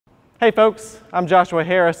Hey folks, I'm Joshua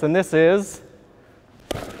Harris and this is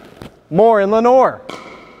More in Lenoir.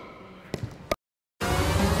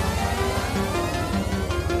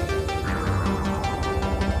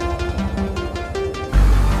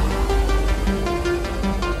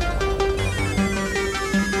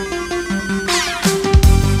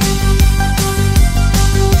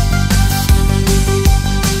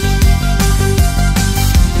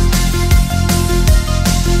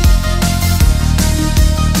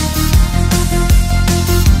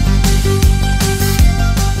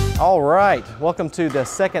 All right, welcome to the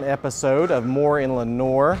second episode of More in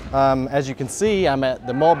Lenoir. As you can see, I'm at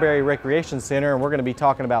the Mulberry Recreation Center and we're going to be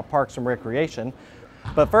talking about parks and recreation.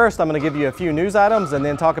 But first, I'm going to give you a few news items and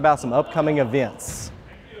then talk about some upcoming events.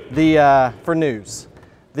 For news,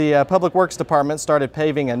 the Public Works Department started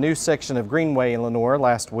paving a new section of Greenway in Lenoir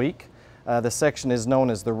last week. The section is known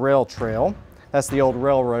as the Rail Trail. That's the old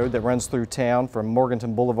railroad that runs through town from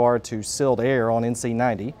Morganton Boulevard to Sealed Air on NC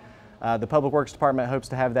 90. The Public Works Department hopes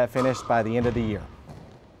to have that finished by the end of the year.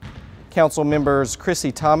 Council members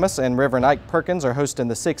Chrissy Thomas and Reverend Ike Perkins are hosting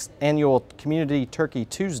the 6th Annual Community Turkey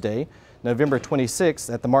Tuesday, November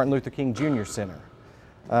 26th at the Martin Luther King Jr. Center.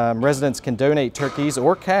 Residents can donate turkeys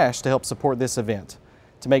or cash to help support this event.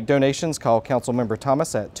 To make donations, call Councilmember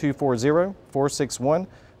Thomas at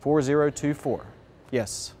 240-461-4024.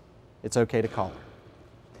 Yes, it's okay to call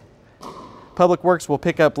her. Public Works will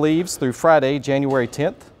pick up leaves through Friday, January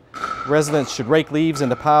 10th. Residents should rake leaves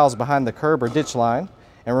into piles behind the curb or ditch line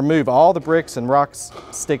and remove all the bricks and rocks,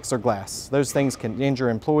 sticks, or glass. Those things can injure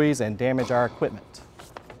employees and damage our equipment.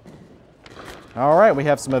 All right, we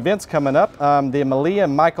have some events coming up. The Malia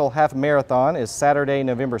Michael Half Marathon is Saturday,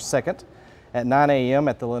 November 2nd at 9 a.m.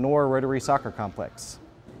 at the Lenoir Rotary Soccer Complex.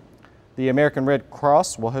 The American Red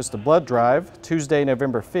Cross will host a blood drive Tuesday,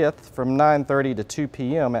 November 5th from 9:30 to 2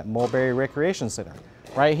 p.m. at Mulberry Recreation Center,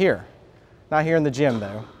 right here. Not here in the gym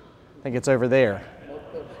though. I think it's over there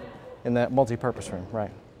in that multi-purpose room, right.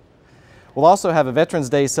 We'll also have a Veterans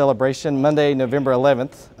Day celebration Monday, November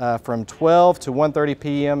 11th from 12 to 1:30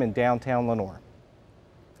 p.m. in downtown Lenoir.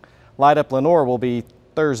 Light Up Lenoir will be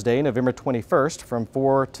Thursday, November 21st from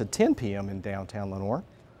 4 to 10 p.m. in downtown Lenoir.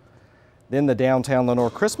 Then the Downtown Lenoir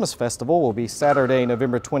Christmas Festival will be Saturday,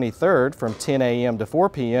 November 23rd from 10 a.m. to 4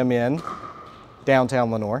 p.m. in downtown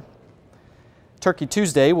Lenoir. Turkey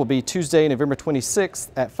Tuesday will be Tuesday, November 26th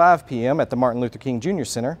at 5 p.m. at the Martin Luther King Jr.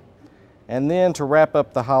 Center. And then to wrap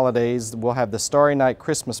up the holidays, we'll have the Starry Night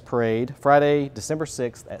Christmas Parade Friday, December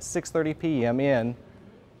 6th at 6:30 p.m. in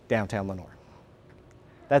downtown Lenoir.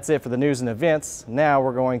 That's it for the news and events. Now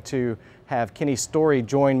we're going to have Kenny Story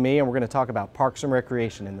join me and we're going to talk about parks and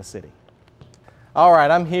recreation in the city. All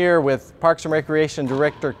right, I'm here with Parks and Recreation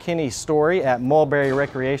Director Kenny Story at Mulberry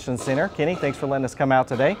Recreation Center. Kenny, thanks for letting us come out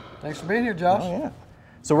today. Thanks for being here, Josh. Oh, yeah.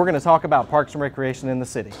 So we're going to talk about parks and recreation in the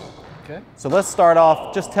city. Okay. So let's start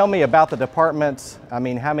off, just tell me about the department. I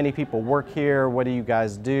mean, how many people work here? What do you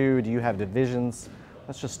guys do? Do you have divisions?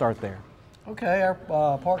 Let's just start there. Okay, our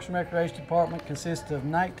Parks and Recreation Department consists of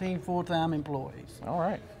 19 full-time employees. All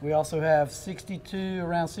right. We also have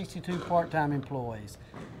around 62 part-time employees.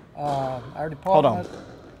 Our Hold department... on.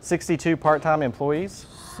 62 part-time employees?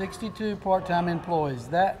 62 part-time employees.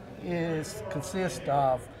 That consists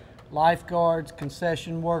of lifeguards,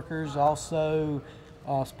 concession workers, also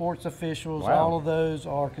sports officials. Wow. All of those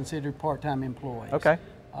are considered part-time employees. Okay.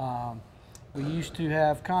 We used to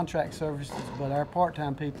have contract services, but our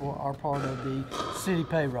part-time people are part of the city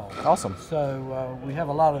payroll. Awesome. So we have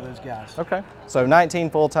a lot of those guys. Okay. So 19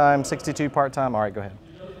 full-time, 62 part-time. All right, go ahead.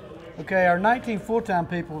 Okay, our 19 full-time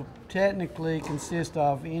people technically consist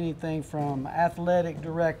of anything from athletic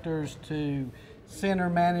directors to center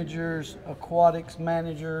managers, aquatics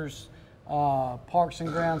managers, parks and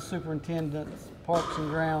grounds superintendents, parks and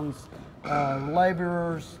grounds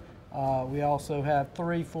laborers. We also have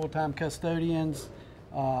 3 full-time custodians.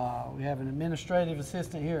 We have an administrative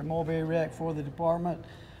assistant here at Mulberry Rec for the department,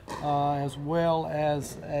 as well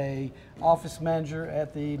as a office manager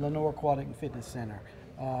at the Lenoir Aquatic and Fitness Center.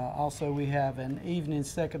 Also, we have an evening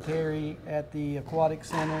secretary at the Aquatic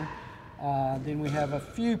Center. Then we have a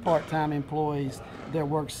few part-time employees that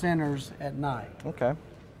work centers at night. Okay.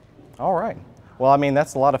 All right. Well, I mean,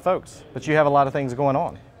 that's a lot of folks, but you have a lot of things going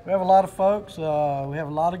on. We have a lot of folks. We have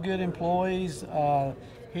a lot of good employees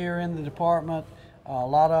here in the department. A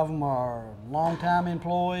lot of them are long-time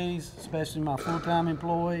employees, especially my full-time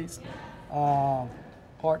employees.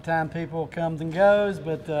 Part-time people comes and goes,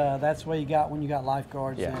 but that's what you got when you got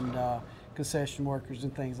lifeguards and concession workers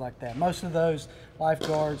and things like that. Most of those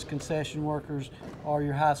lifeguards, concession workers are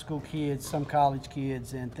your high school kids, some college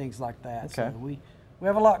kids, and things like that. Okay. So we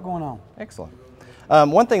have a lot going on. Excellent.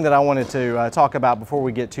 One thing that I wanted to talk about before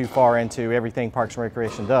we get too far into everything Parks and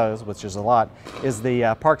Recreation does, which is a lot, is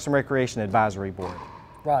the Parks and Recreation Advisory Board.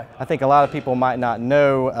 Right. I think a lot of people might not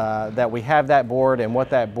know that we have that board and what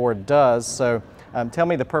that board does. So tell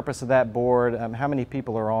me the purpose of that board, how many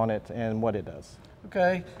people are on it, and what it does.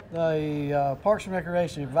 Okay, the Parks and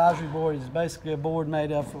Recreation Advisory Board is basically a board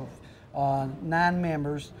made up of 9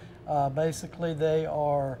 members. Basically, they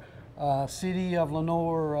are City of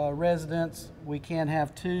Lenoir residents. We can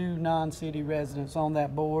have 2 non-city residents on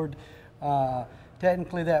that board.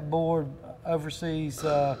 Technically, that board oversees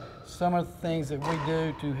some of the things that we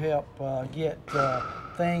do to help get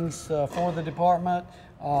things for the department,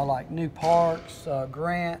 like new parks,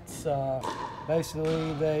 grants.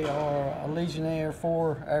 Basically, they are a legionnaire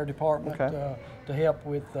for our department. Okay. To help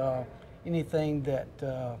with anything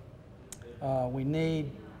that we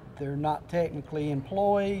need. They're not technically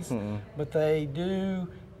employees, but they do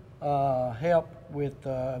help with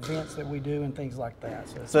events that we do and things like that.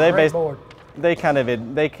 So it's a great board. They kind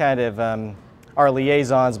of are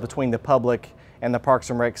liaisons between the public and the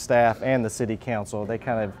Parks and Rec staff and the City Council. They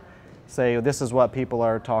kind of say, this is what people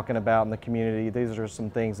are talking about in the community. These are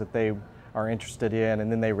some things that they are interested in,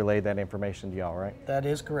 and then they relay that information to y'all, right? That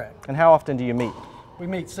is correct. And how often do you meet? We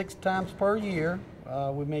meet 6 times per year.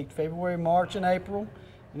 We meet February, March, and April,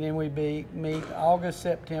 and then we meet August,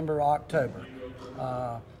 September, October.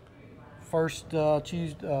 The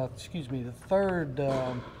third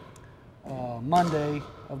Monday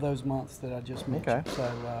of those months that I just mentioned. Okay.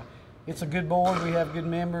 So it's a good board. We have good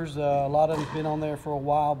members. A lot of them's been on there for a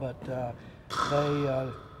while, but they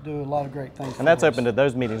do a lot of great things. And that's open to,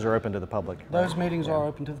 those meetings are open to the public. Right? Those meetings are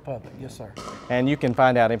open to the public, yes, sir. And you can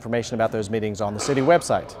find out information about those meetings on the city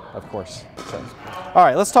website, of course. So, all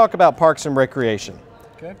right, let's talk about Parks and Recreation.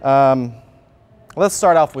 Okay. Let's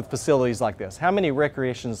start off with facilities like this. How many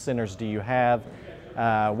recreation centers do you have?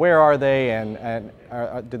 Where are they, and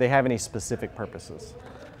do they have any specific purposes?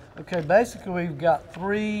 Okay, basically we've got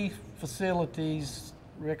 3 facilities,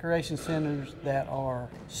 recreation centers that are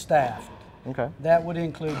staffed. Okay. That would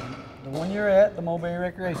include the one you're at, the Mulberry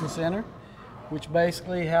Recreation Center, which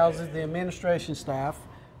basically houses the administration staff,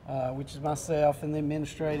 which is myself and the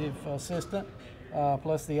administrative assistant,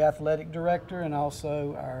 plus the athletic director and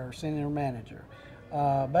also our center manager.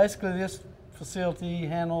 Basically, this facility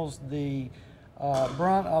handles the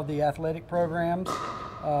brunt of the athletic programs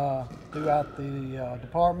throughout the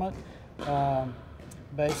department.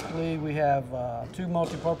 Basically, we have 2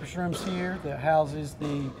 multi-purpose rooms here that houses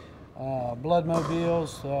the blood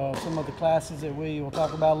mobiles, some of the classes that we will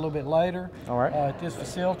talk about a little bit later. All right. At this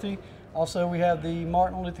facility. Also, we have the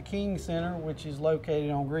Martin Luther King Center, which is located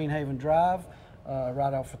on Greenhaven Drive,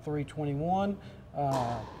 right off of 321.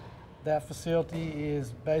 That facility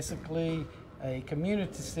is basically a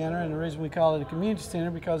community center, and the reason we call it a community center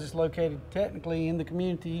because it's located technically in the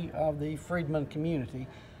community of the Freedman community,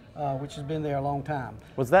 which has been there a long time.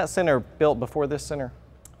 Was that center built before this center?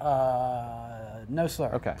 No, sir.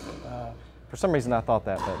 Okay. For some reason I thought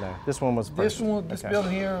that, but no. This one was first. This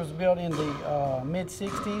building here was built in the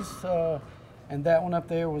mid-60s, and that one up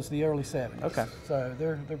there was the early 70s. Okay. So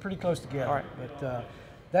they're pretty close together. All right. But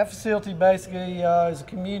that facility basically is a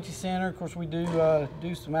community center. Of course, we do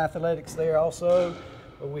some athletics there also,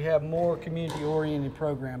 but we have more community-oriented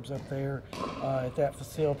programs up there at that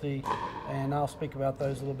facility, and I'll speak about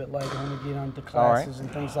those a little bit later when we get on to classes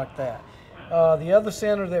and things like that. The other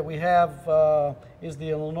center that we have is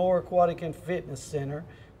the Lenoir Aquatic and Fitness Center,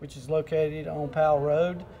 which is located on Powell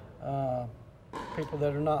Road. People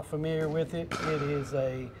that are not familiar with it, it is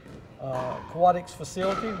a aquatics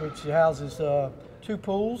facility which houses 2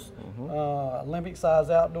 pools, Olympic-size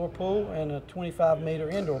outdoor pool and a 25-meter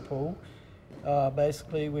indoor pool.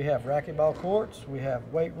 Basically, we have racquetball courts, we have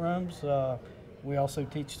weight rooms, we also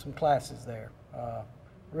teach some classes there.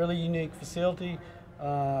 Really unique facility.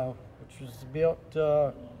 Which was built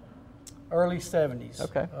early 70s.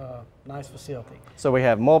 Okay. Nice facility. So we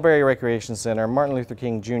have Mulberry Recreation Center, Martin Luther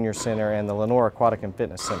King Jr. Center, and the Lenoir Aquatic and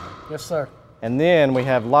Fitness Center. Yes, sir. And then we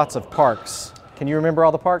have lots of parks. Can you remember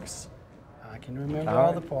all the parks? I can remember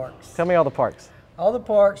all the parks. Tell me all the parks. All the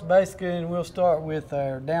parks, basically, and we'll start with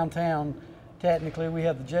our downtown. Technically, we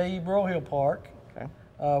have the J.E. Brohill Park, Okay.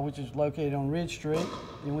 Which is located on Ridge Street.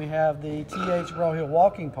 Then we have the T.H. Brohill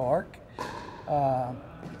Walking Park.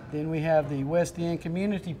 Then we have the West End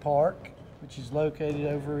Community Park, which is located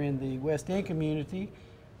over in the West End community.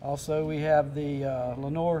 Also, we have the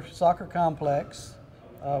Lenoir Soccer Complex,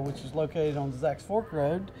 which is located on Zacks Fork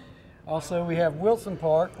Road. Also, we have Wilson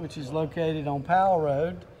Park, which is located on Powell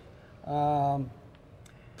Road.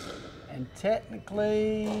 And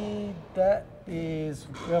technically, that is,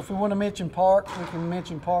 well, if we want to mention parks, we can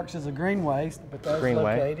mention parks as a greenway, but that's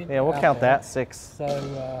Greenway. located. Yeah, we'll out count there. that, 6.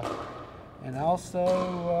 So, and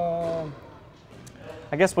also,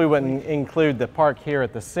 I guess we wouldn't include the park here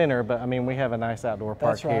at the center, but I mean, we have a nice outdoor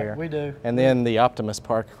park that's right, here. we do. And then the Optimus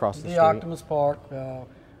Park across the street. The Optimus Park,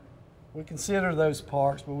 we consider those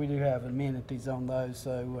parks, but we do have amenities on those.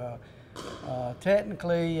 So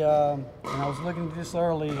technically, and I was looking at this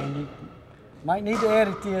early, and you might need to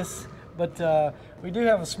edit this, but we do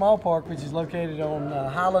have a small park which is located on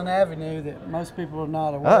Highland Avenue that most people are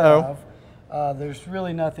not aware of. There's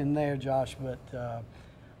really nothing there, Josh, but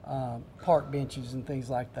park benches and things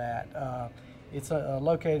like that. It's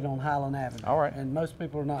located on Highland Avenue. All right. And most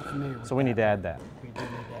people are not familiar with So we need to add that. We do need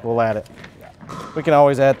that. We'll add it. We can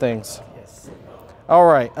always add things. Yes. All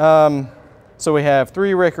right. So we have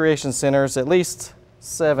 3 recreation centers, at least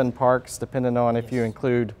 7 parks, depending on if you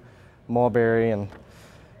include Mulberry. And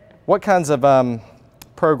what kinds of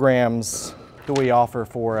programs do we offer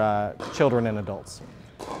for children and adults?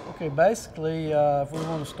 Okay, basically, if we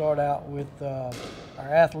want to start out with our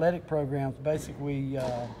athletic programs, basically we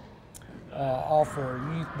offer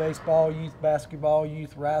youth baseball, youth basketball,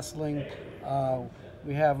 youth wrestling.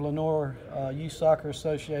 We have Lenoir Youth Soccer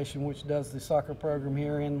Association, which does the soccer program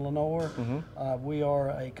here in Lenoir. We are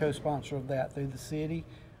a co-sponsor of that through the city,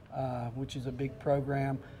 which is a big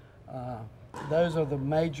program. Those are the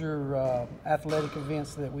major athletic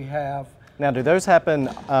events that we have. Now, do those happen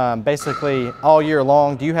basically all year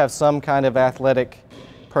long? Do you have some kind of athletic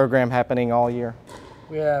program happening all year?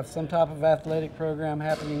 We have some type of athletic program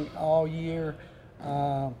happening all year.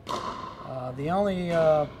 The only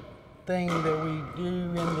thing that we do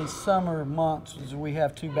in the summer months is we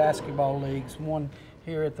have 2 basketball leagues, one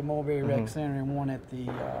here at the Mulberry Rec Center and one at the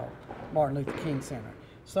Martin Luther King Center.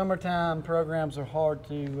 Summertime programs are hard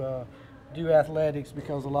to do athletics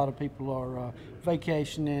because a lot of people are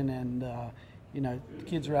vacationing and you know, the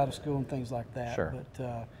kids are out of school and things like that. Sure.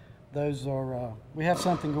 But those are, we have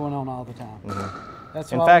something going on all the time.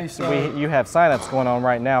 That's In why fact, we say you have signups going on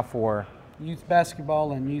right now for youth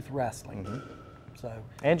basketball and youth wrestling. So,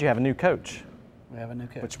 and you have a new coach, we have a new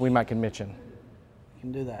coach. which we might can mention. You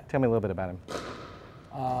can do that. Tell me a little bit about him.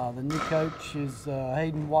 The new coach is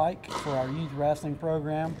Hayden White for our youth wrestling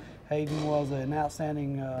program. Hayden was an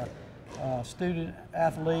outstanding student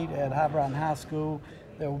athlete at High Brighton High School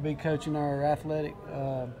that will be coaching our athletic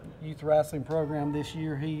youth wrestling program this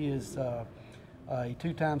year. He is a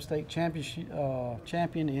 2-time state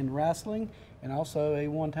champion in wrestling and also a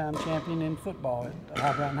 1-time champion in football at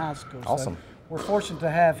High Brighton High School. Awesome. So we're fortunate to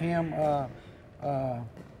have him.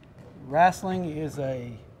 Wrestling is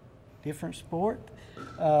a different sport.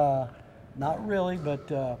 Not really,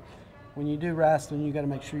 but when you do wrestling, you got to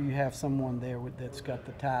make sure you have someone there that's got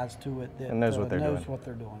the ties to it that And knows what they're knows doing. what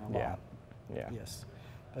they're doing a lot. Yeah. Yes.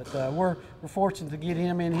 But we're fortunate to get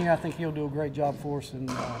him in here. I think he'll do a great job for us, and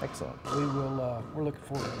Excellent. we're looking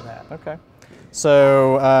forward to that. Okay.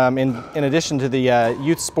 So in addition to the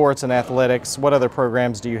youth sports and athletics, what other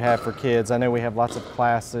programs do you have for kids? I know we have lots of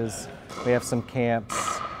classes. We have some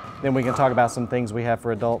camps. Then we can talk about some things we have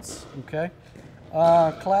for adults. Okay.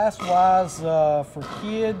 Class-wise, for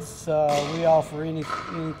kids, we offer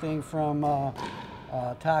anything from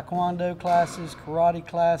taekwondo classes, karate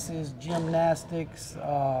classes, gymnastics.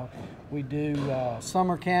 We do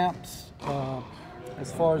summer camps.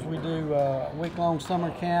 As far as we do a week-long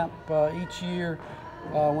summer camp each year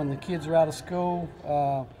when the kids are out of school.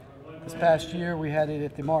 This past year we had it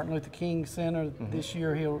at the Martin Luther King Center. This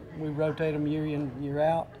year we rotate them year in, year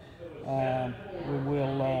out. We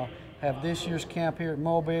will have this year's camp here at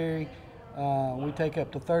Mulberry. We take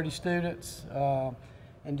up to 30 students.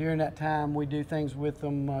 And during that time, we do things with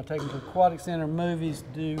them, take them to the aquatic center, movies,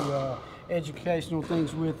 do educational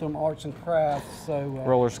things with them, arts and crafts. So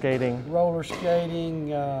Roller skating.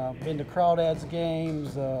 Been to Crawdads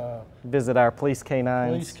games. Visit our police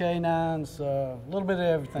canines. Police canines, a little bit of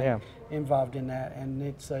everything Yeah. involved in that, and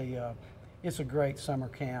it's a great summer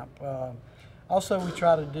camp. Also, we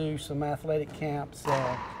try to do some athletic camps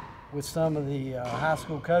with some of the high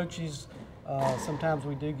school coaches. Sometimes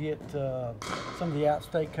we do get some of the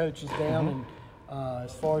out-state coaches down, and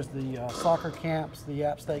as far as the soccer camps, the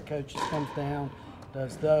out-state coaches comes down,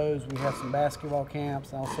 does those. We have some basketball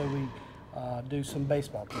camps. Also, we do some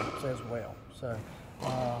baseball camps as well. So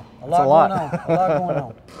a lot going on. A lot going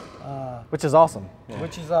on. Which is awesome. Yeah.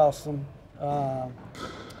 Which is awesome. As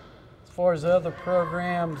far as other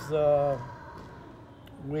programs,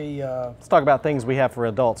 Let's talk about things we have for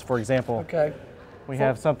adults. For example, okay. we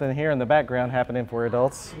have something here in the background happening for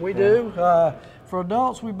adults. We do. For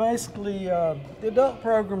adults, we basically, the adult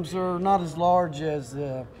programs are not as large as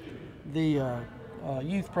the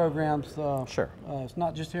youth programs. Sure. It's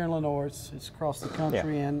not just here in Lenoir, it's across the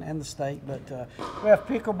country and the state. But we have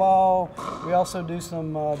pickleball. We also do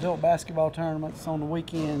some adult basketball tournaments on the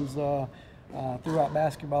weekends throughout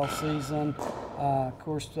basketball season. Of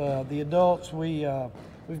course, the adults, we've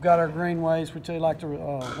got our greenways, which they like to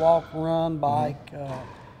walk, run, bike,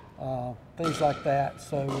 things like that.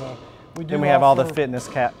 So we do. Then we have all the fitness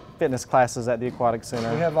classes at the Aquatic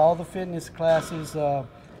Center. We have all the fitness classes.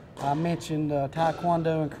 I mentioned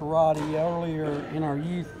Taekwondo and Karate earlier in our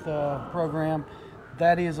youth program.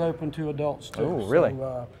 That is open to adults too. Oh, really?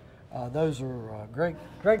 So, those are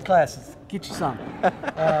great classes. Get you some.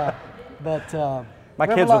 My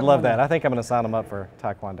kids would love that. I think I'm going to sign them up for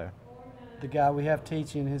Taekwondo. The guy we have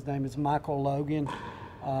teaching, his name is Michael Logan.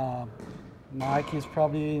 Mike is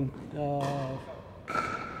probably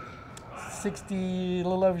 60, a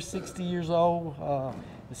little over 60 years old.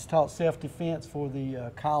 Has taught self-defense for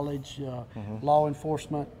the college, law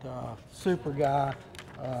enforcement, super guy.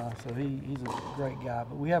 So he's a great guy.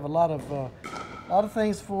 But we have a lot of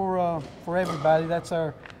things for everybody. That's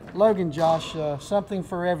our Logan, Josh. Something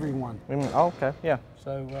for everyone. Oh, okay, yeah.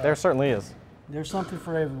 So there certainly is. There's something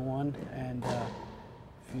for everyone, and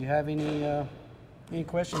if you have any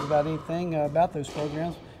questions about anything about those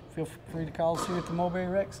programs, feel free to call us here at the Mulberry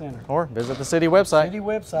Rec Center. Or visit the city website. City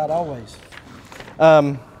website, always.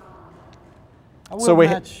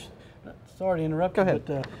 Sorry to interrupt. Go ahead.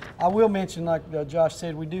 But I will mention, like Josh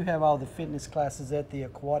said, we do have all the fitness classes at the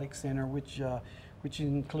Aquatic Center, which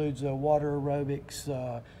includes water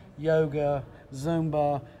aerobics, yoga,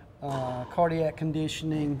 Zumba, cardiac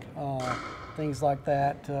conditioning, things like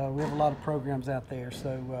that. We have a lot of programs out there,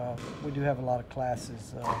 so we do have a lot of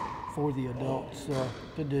classes for the adults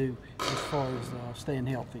to do as far as staying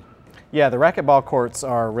healthy. Yeah, the racquetball courts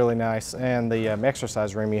are really nice, and the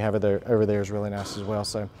exercise room you have over there is really nice as well.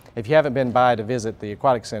 So if you haven't been by to visit the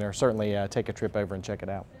Aquatic Center, certainly take a trip over and check it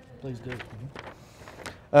out. Please do.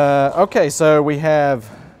 Okay, so we have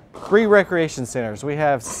 3 recreation centers. We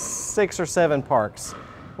have 6 or 7 parks.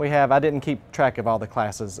 I didn't keep track of all the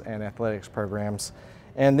classes and athletics programs.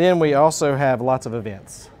 And then we also have lots of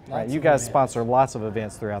events. Right? You guys sponsor lots of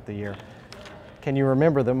events throughout the year. Can you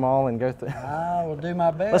remember them all and go through? I will do my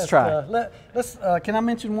best. Let's try. Can I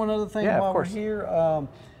mention one other thing while we're here?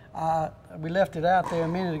 We left it out there a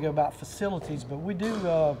minute ago about facilities, but we do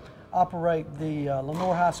operate the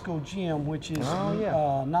Lenoir High School gym, which is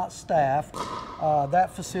not staffed. That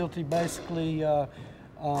facility basically,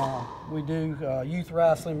 we do youth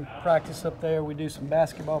wrestling practice up there. We do some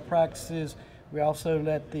basketball practices. We also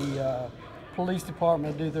let the police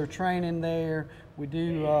department do their training there. We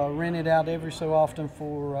do rent it out every so often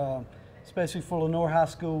for, especially for Lenoir High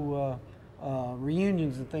School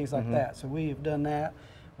reunions and things like that. So we have done that.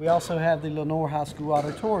 We also have the Lenoir High School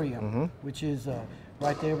Auditorium, which is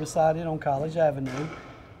right there beside it on College Avenue.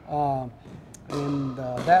 In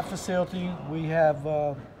that facility, we have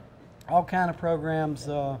all kind of programs.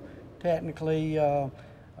 Technically,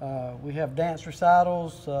 we have dance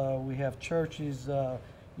recitals. We have churches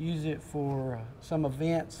use it for some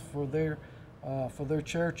events for their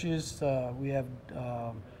churches.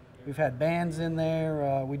 We've had bands in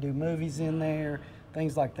there. We do movies in there,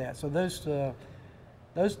 things like that. So those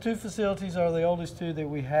 2 facilities are the oldest 2 that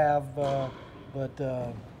we have.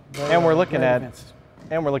 And we're looking at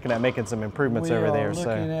making some improvements over there. We are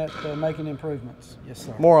looking at making improvements. Yes,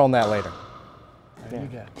 sir. More on that later. There you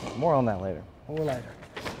go. More on that later. More later.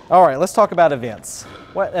 All right, let's talk about events.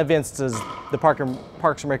 What events does the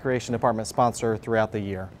Parks and Recreation Department sponsor throughout the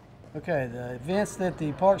year? Okay, the events that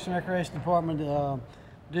the Parks and Recreation Department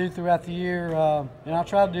do throughout the year, and I'll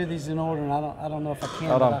try to do these in order, and I don't know if I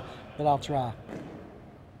can, but I'll try.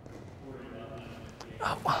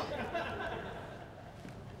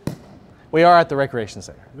 We are at the Recreation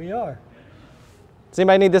Center. We are. Does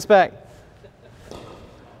anybody need this back?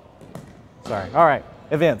 Sorry. All right.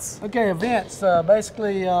 Events. Okay, events.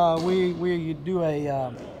 Basically, we do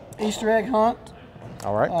a Easter egg hunt.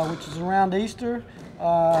 All right. Which is around Easter.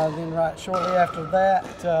 Then right shortly after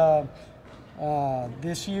that,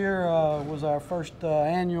 this year was our first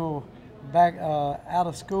annual out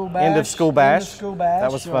of school bash. End of school bash.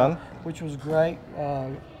 That was fun. Which was great.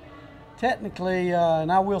 Technically,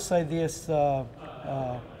 and I will say this, if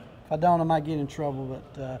I don't, I might get in trouble,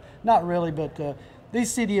 but not really. But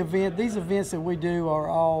these events that we do are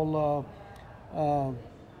all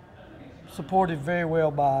supported very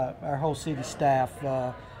well by our whole city staff,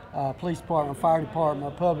 police department, fire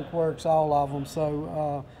department, public works, all of them.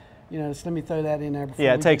 So, just let me throw that in there.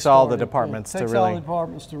 Yeah, it takes all the departments to really. It takes all the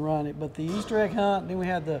departments to run it. But the Easter egg hunt, then we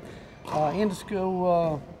had the end of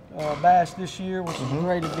school Bash this year, which is a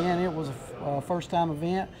great event. It was a first-time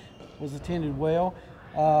event, was attended well.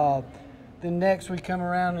 Then next we come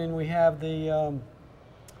around and we have the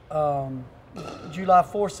July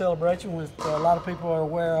 4th celebration, which a lot of people are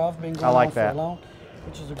aware of, been going on for long,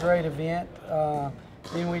 which is a great event.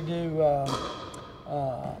 Then we do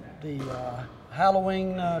the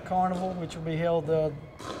Halloween Carnival, which will be held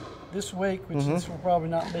this week, which this will probably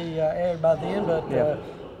not be aired by then, but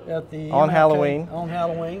at the on Halloween,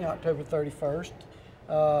 October 31st.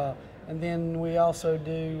 And then we also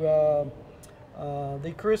do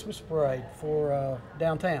the Christmas parade for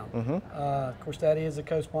downtown. Of course, that is a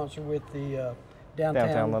co-sponsor with the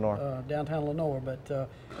downtown Lenoir. Downtown Lenoir, but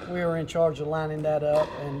we are in charge of lining that up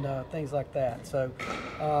and things like that. So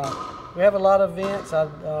we have a lot of events.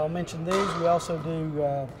 I'll mention these. We also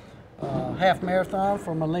do half marathon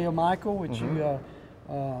for Malia Michael, which you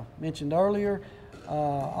mentioned earlier.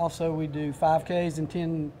 Also, we do 5Ks and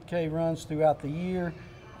 10K runs throughout the year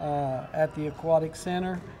at the Aquatic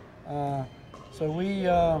Center. So we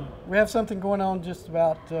have something going on just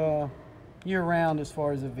about year-round as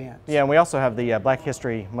far as events. Yeah, and we also have the Black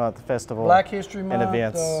History Month Festival. Black History Month. And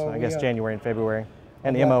events, I guess January and February.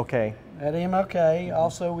 And MLK. At MLK.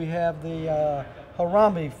 Also, we have the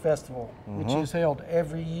Harambe Festival, which is held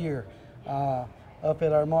every year up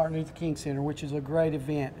at our Martin Luther King Center, which is a great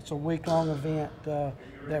event. It's a week-long event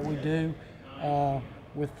that we do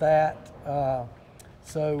with that.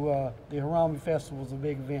 So the Harambe Festival is a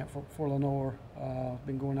big event for Lenoir.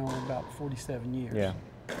 Been going on about 47 years. Yeah,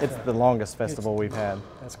 it's the longest festival we've had.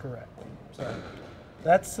 That's correct. So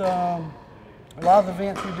that's a lot of the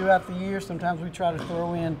events we do out the year. Sometimes we try to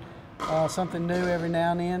throw in something new every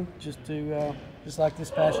now and then, just like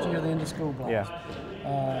this past year, the end of school blocks.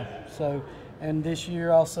 Yeah. And this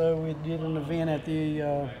year also we did an event at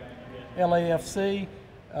the LAFC.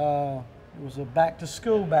 It was a back to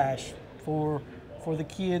school bash for the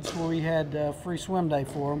kids, where we had free swim day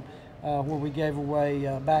for them, where we gave away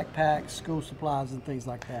backpacks, school supplies, and things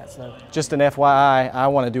like that. So, just an FYI, I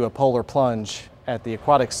want to do a polar plunge at the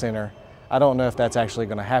Aquatic Center. I don't know if that's actually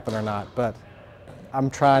going to happen or not, but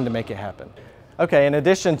I'm trying to make it happen. Okay, in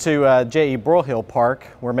addition to J.E. Broyhill Park,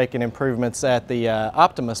 we're making improvements at the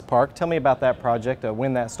Optimus Park. Tell me about that project,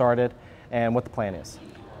 when that started, and what the plan is.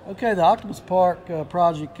 Okay, the Optimus Park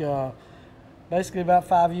project. Basically, about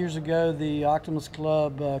 5 years ago, the Optimus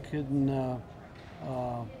Club couldn't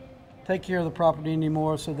take care of the property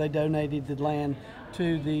anymore, so they donated the land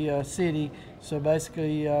to the city. So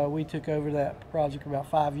basically, we took over that project about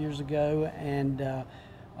 5 years ago and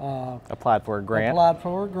applied for a grant. Applied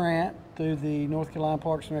for a grant through the North Carolina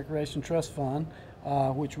Parks and Recreation Trust Fund,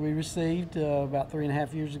 which we received about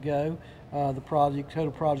 3.5 years ago. The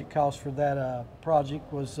total project cost for that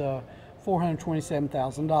project was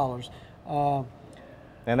 $427,000.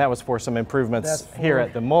 And that was for some improvements here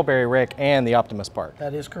at the Mulberry Rec and the Optimus Park.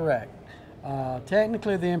 That is correct.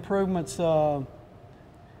 Technically, the improvements, let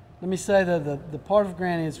me say that the part of the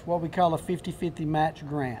grant is what we call a 50-50 match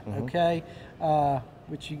grant, okay?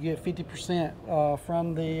 Which you get 50%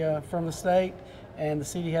 from the state, and the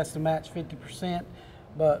city has to match 50%.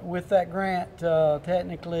 But with that grant,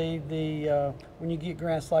 technically, when you get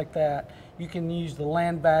grants like that, you can use the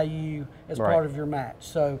land value as part of your match.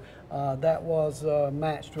 So that was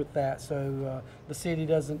matched with that. So the city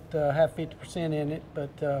doesn't have 50% in it,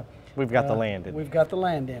 but we've got the land in it. We've got the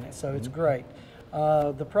land in it, so it's great.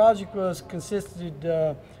 The project consisted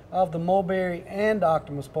of the Mulberry and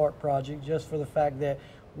Optimus Park project, just for the fact that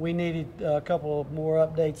we needed a couple of more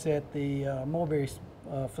updates at the Mulberry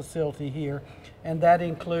facility here, and that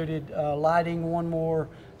included lighting one more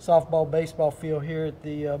softball baseball field here at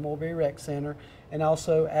the Mulberry Rec Center, and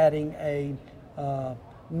also adding a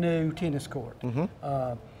new tennis court.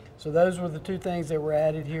 So those were the two things that were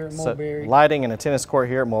added here at Mulberry. So lighting and a tennis court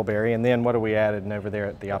here at Mulberry, and then what are we adding over there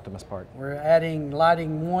at the Optimus Park? We're adding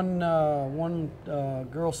lighting one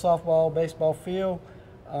girls softball baseball field,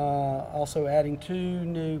 also adding 2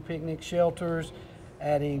 new picnic shelters,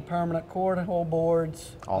 adding permanent cornhole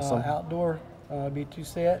boards. Awesome. Outdoor, be 2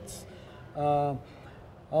 sets.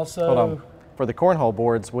 Also, hold on. For the cornhole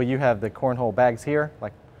boards, will you have the cornhole bags here?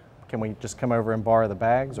 Like, can we just come over and borrow the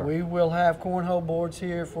bags? Or? We will have cornhole boards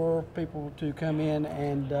here for people to come in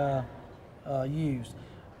and use.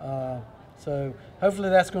 So hopefully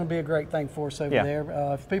that's going to be a great thing for us over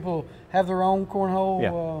there. If people have their own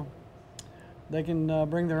cornhole, they can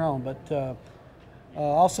bring their own. But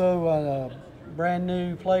also a brand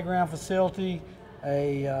new playground facility,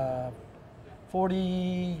 a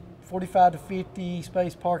 45 to 50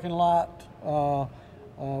 space parking lot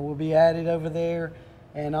will be added over there.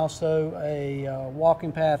 and also a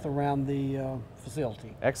walking path around the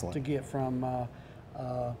facility. Excellent. To get from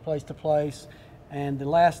place to place. And the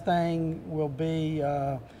last thing will be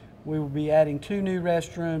we will be adding 2 new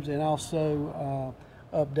restrooms and also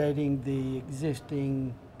updating the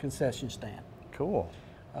existing concession stand. Cool.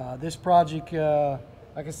 This project,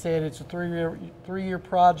 like I said, it's a three-year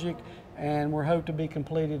project, and we're hoping to be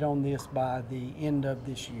completed on this by the end of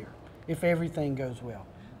this year, if everything goes well.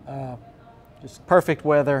 Just perfect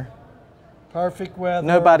weather. Perfect weather.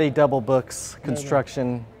 Nobody double books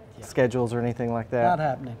construction schedules or anything like that? Not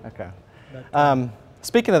happening. Okay. But,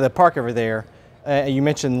 speaking of the park over there, you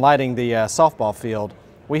mentioned lighting the softball field.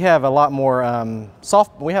 We have a lot more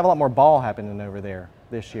ball happening over there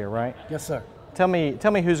this year, right? Yes, sir. Tell me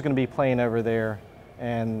who's going to be playing over there,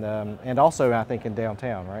 and also I think in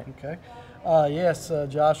downtown, right? Okay. Yes,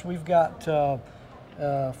 Josh. We've got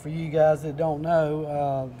for you guys that don't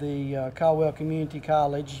know, the Caldwell Community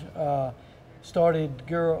College started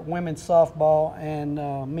women's softball and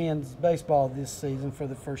men's baseball this season for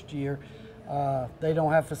the first year. They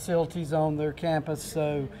don't have facilities on their campus,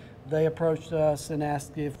 so they approached us and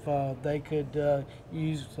asked if they could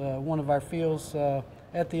use one of our fields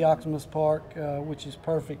at the Optimus Park, which is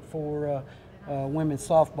perfect for women's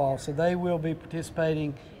softball. So they will be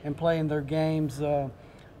participating and playing their games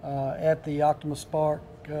at the Optimus Park.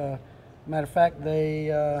 Matter of fact, they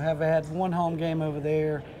have had one home game over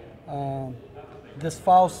there this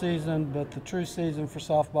fall season, but the true season for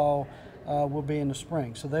softball will be in the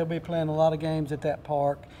spring. So they'll be playing a lot of games at that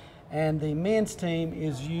park. And the men's team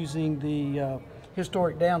is using the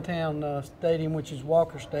historic downtown stadium, which is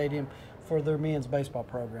Walker Stadium, for their men's baseball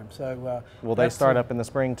program. So will they start up in the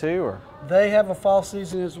spring too, or? They have a fall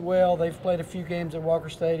season as well. They've played a few games at Walker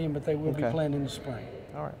Stadium, but they will be playing in the spring.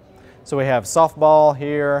 All right. So we have softball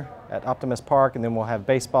here at Optimus Park, and then we'll have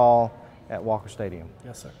baseball at Walker Stadium.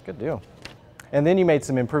 Yes, sir. Good deal. And then you made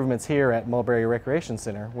some improvements here at Mulberry Recreation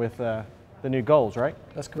Center with the new goals, right?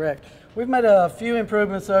 That's correct. We've made a few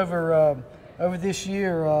improvements over this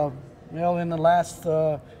year. In the last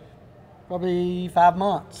probably 5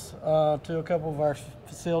 months to a couple of our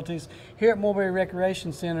facilities here at Mulberry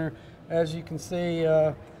Recreation Center. As you can see,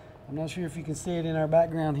 I'm not sure if you can see it in our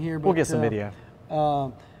background here, but we'll get some video.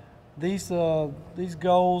 These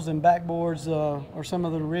goals and backboards are some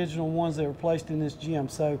of the original ones that were placed in this gym.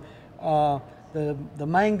 So the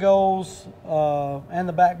main goals and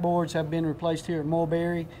the backboards have been replaced here at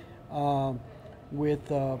Mulberry. We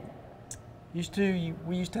used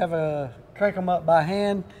to have a crank them up by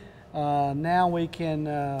hand. Now we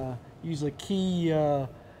can use a key to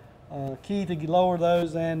lower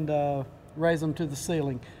those and raise them to the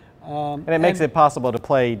ceiling. And it makes it possible to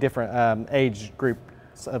play different age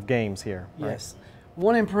groups of games here. Right? Yes.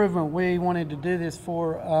 One improvement we wanted to do this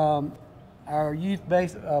for our youth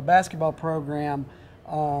basketball program.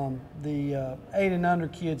 The 8 and under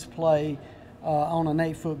kids play on an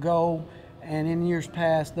 8-foot goal, and in years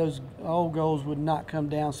past those old goals would not come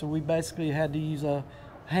down, so we basically had to use a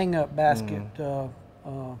hang-up basket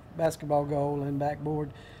basketball goal and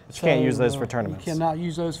backboard. But you can't use those for tournaments. You cannot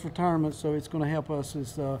use those for tournaments, so it's going to help us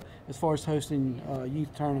as far as hosting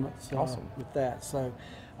youth tournaments with that. So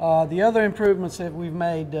the other improvements that we've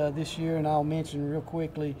made this year, and I'll mention real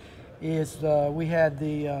quickly, is we had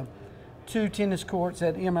the 2 tennis courts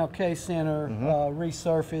at MLK Center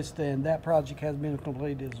resurfaced, and that project has been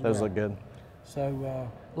completed as well. Those look good. So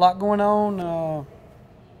a lot going on, a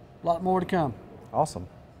lot more to come. Awesome.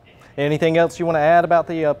 Anything else you want to add about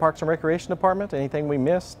the Parks and Recreation Department? Anything we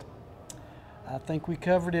missed? I think we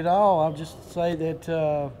covered it all. I'll just say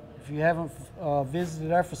that if you haven't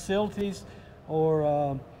visited our facilities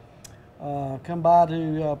or come by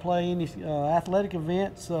to play any athletic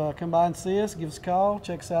events, come by and see us, give us a call,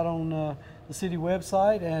 check us out on the city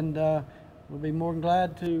website, and we'll be more than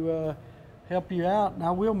glad to help you out. And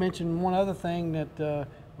I will mention one other thing that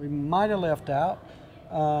we might have left out,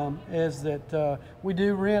 is that we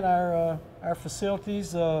do rent our facilities,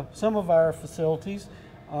 some of our facilities.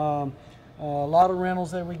 A lot of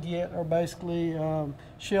rentals that we get are basically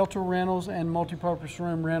shelter rentals and multipurpose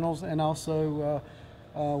room rentals, and also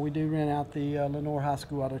we do rent out the Lenoir High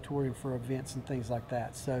School auditorium for events and things like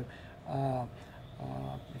that. So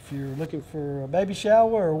if you're looking for a baby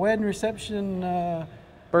shower or a wedding reception,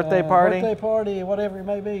 birthday party, whatever it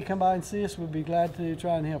may be, come by and see us. We'd be glad to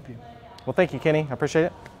try and help you. Well, thank you, Kenny. I appreciate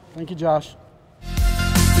it. Thank you, Josh.